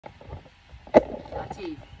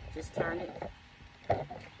teeth. Just turn it.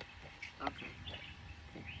 Okay.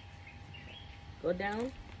 Go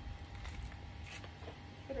down.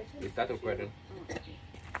 Is that recording?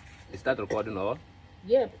 Is that recording or?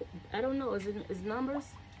 Yeah, I don't know. Is it numbers?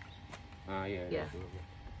 Yeah. Yeah.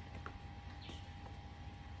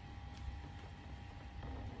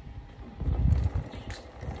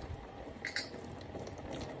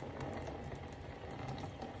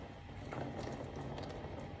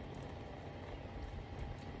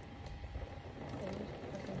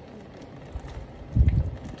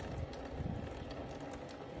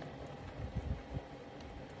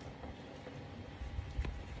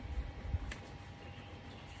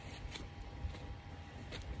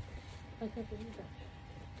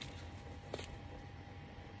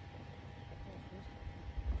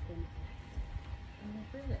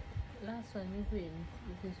 Last one you win,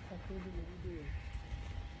 you can start to do it.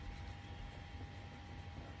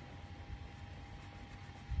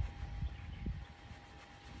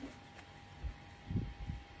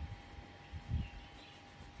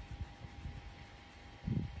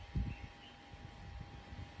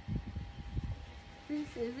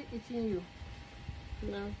 Please, is it itching you?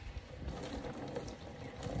 No.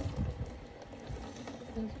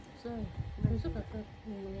 Sorry.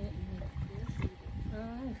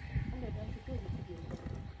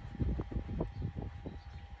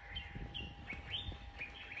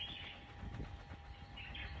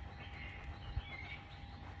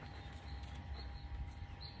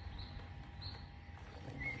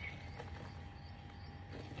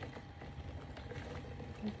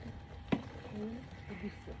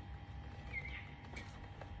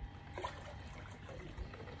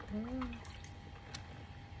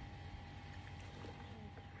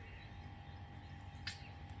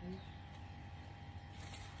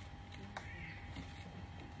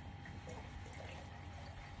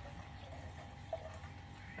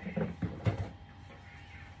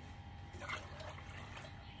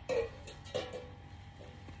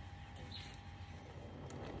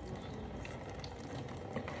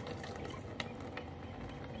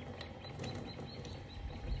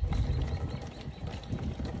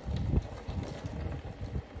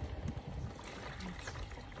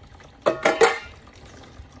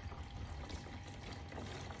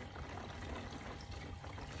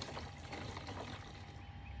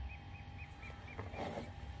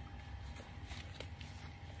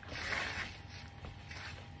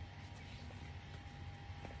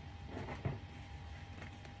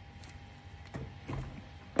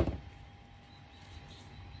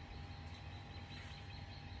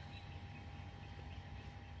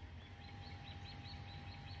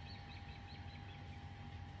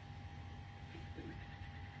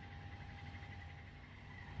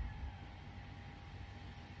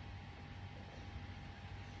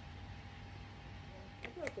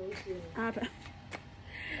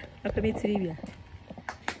 Apa me trivia.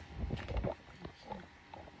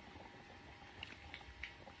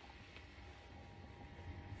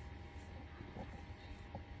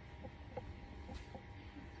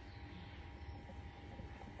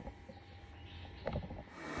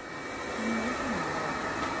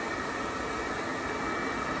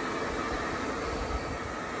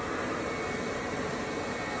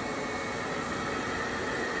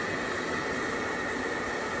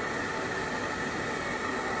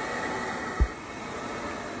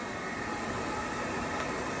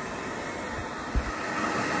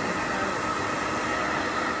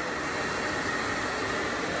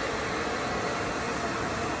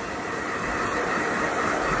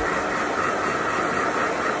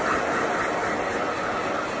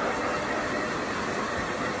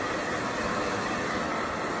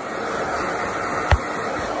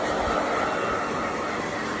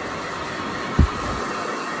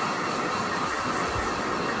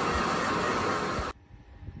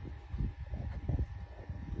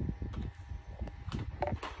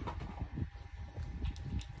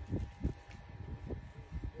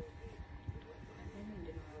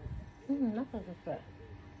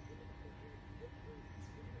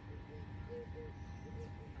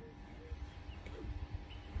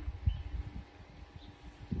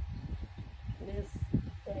 This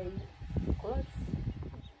clothes.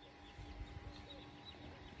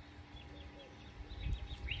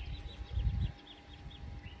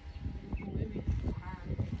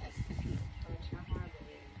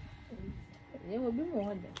 There will be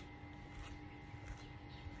more than.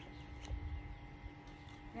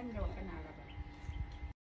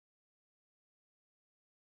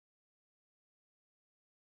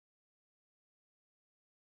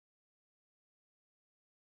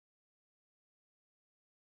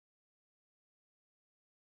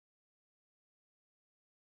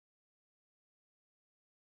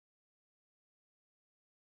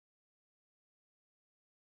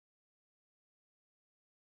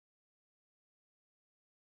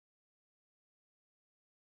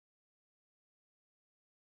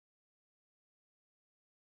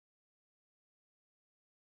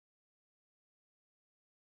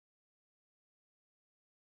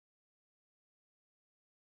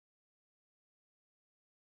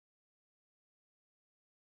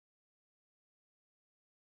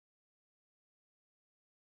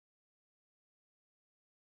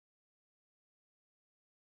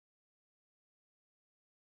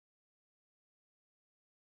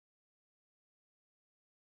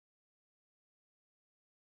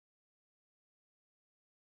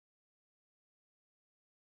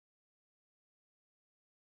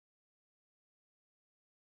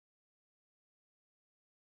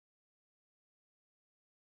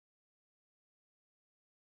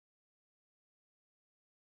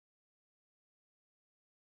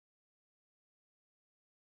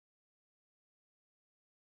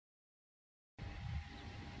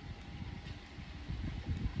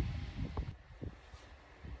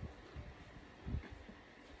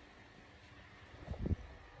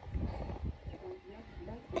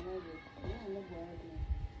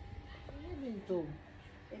 so.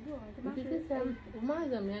 This is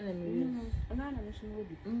Madam Enemy.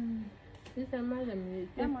 This is Madam.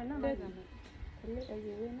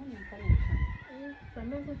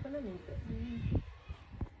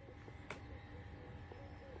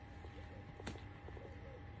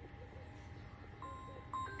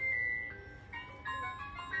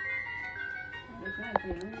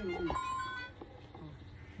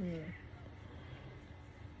 Yeah.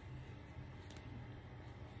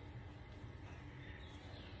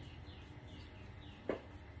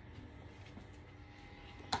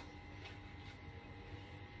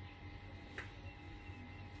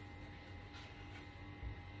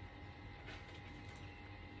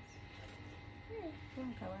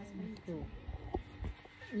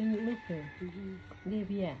 Listen,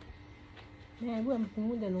 Libya. Now, I'm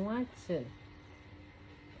more than watch.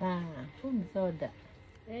 Who saw that?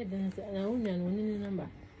 Eden's an onion number.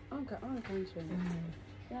 Uncle,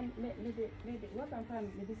 maybe what I'm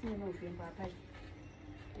finding, maybe see no film by pipe.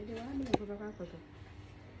 Maybe I'm going to go back for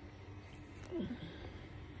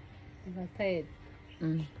If I said,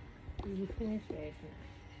 you finish right now.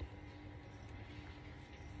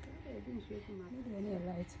 I didn't show you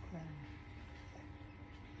my lights cry.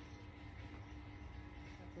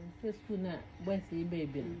 First school now, where's the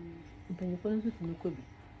baby? When you come to me, could be.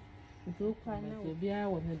 So, cry now, will be our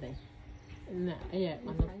one day. No, yeah,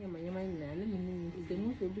 my mind now. Let me the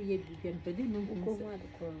most will be yet again, but didn't go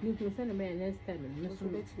you can send a man next time and Mr.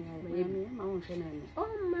 My own channel.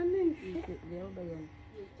 Oh, my name, the other one.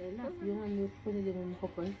 You want to put it in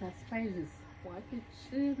cocoa spices. What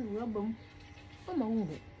is rubber? Oh, my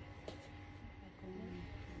own.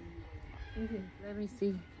 Let me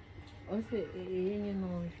see. Also, you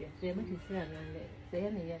know, they might be sad and they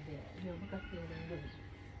are near there. You're not feeling good.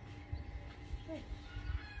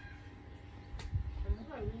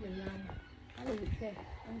 I will say,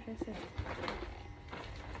 I'm just saying.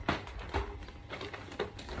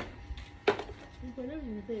 You can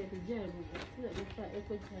even say the gem, so that it's like a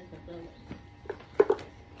good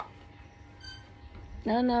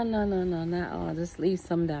No, not all. Just leave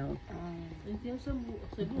some down. If you have some,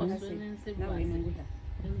 so do also and say, no, I know that.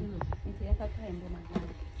 If you have a time,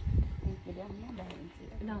 if you don't know about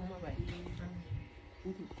it, no, all right.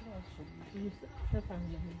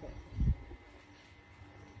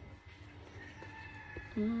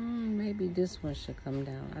 Maybe this one should come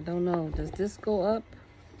down. I don't know. Does this go up?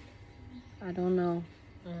 I don't know.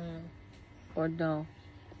 Or no?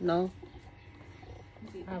 No?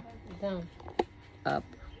 Up, down. Up.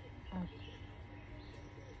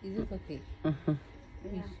 Is it okay? We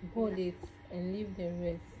should hold it and leave the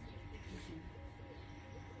rest.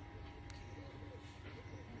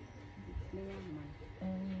 Let me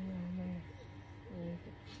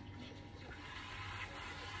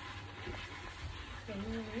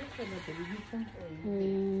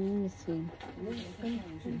see.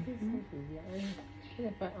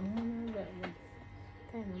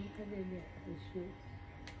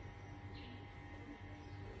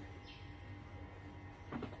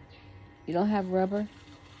 You don't have rubber?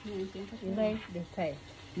 You like the tie?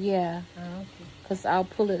 Yeah. Okay. Because I'll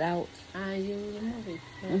pull it out. You remove it.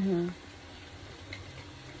 Mm-hmm.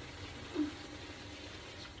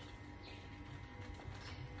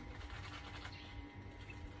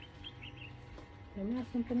 I'm not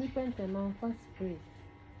simply painting on first spray.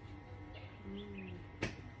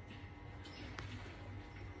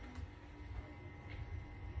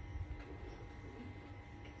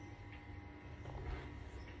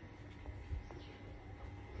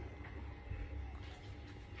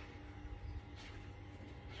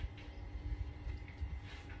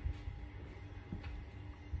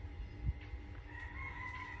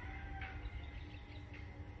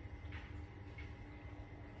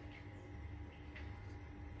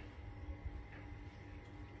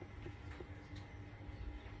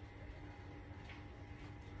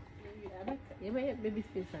 You may have baby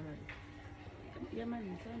face, man. Yeah, man,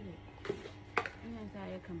 it's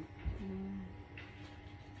all come.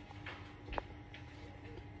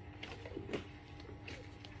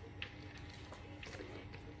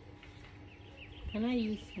 Can I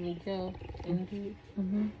use my gel and do it?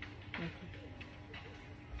 Okay.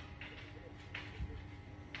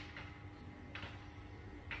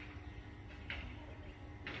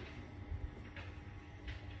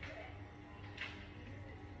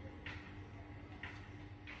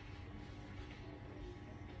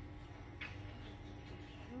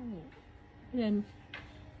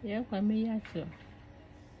 Yeah, I'm me,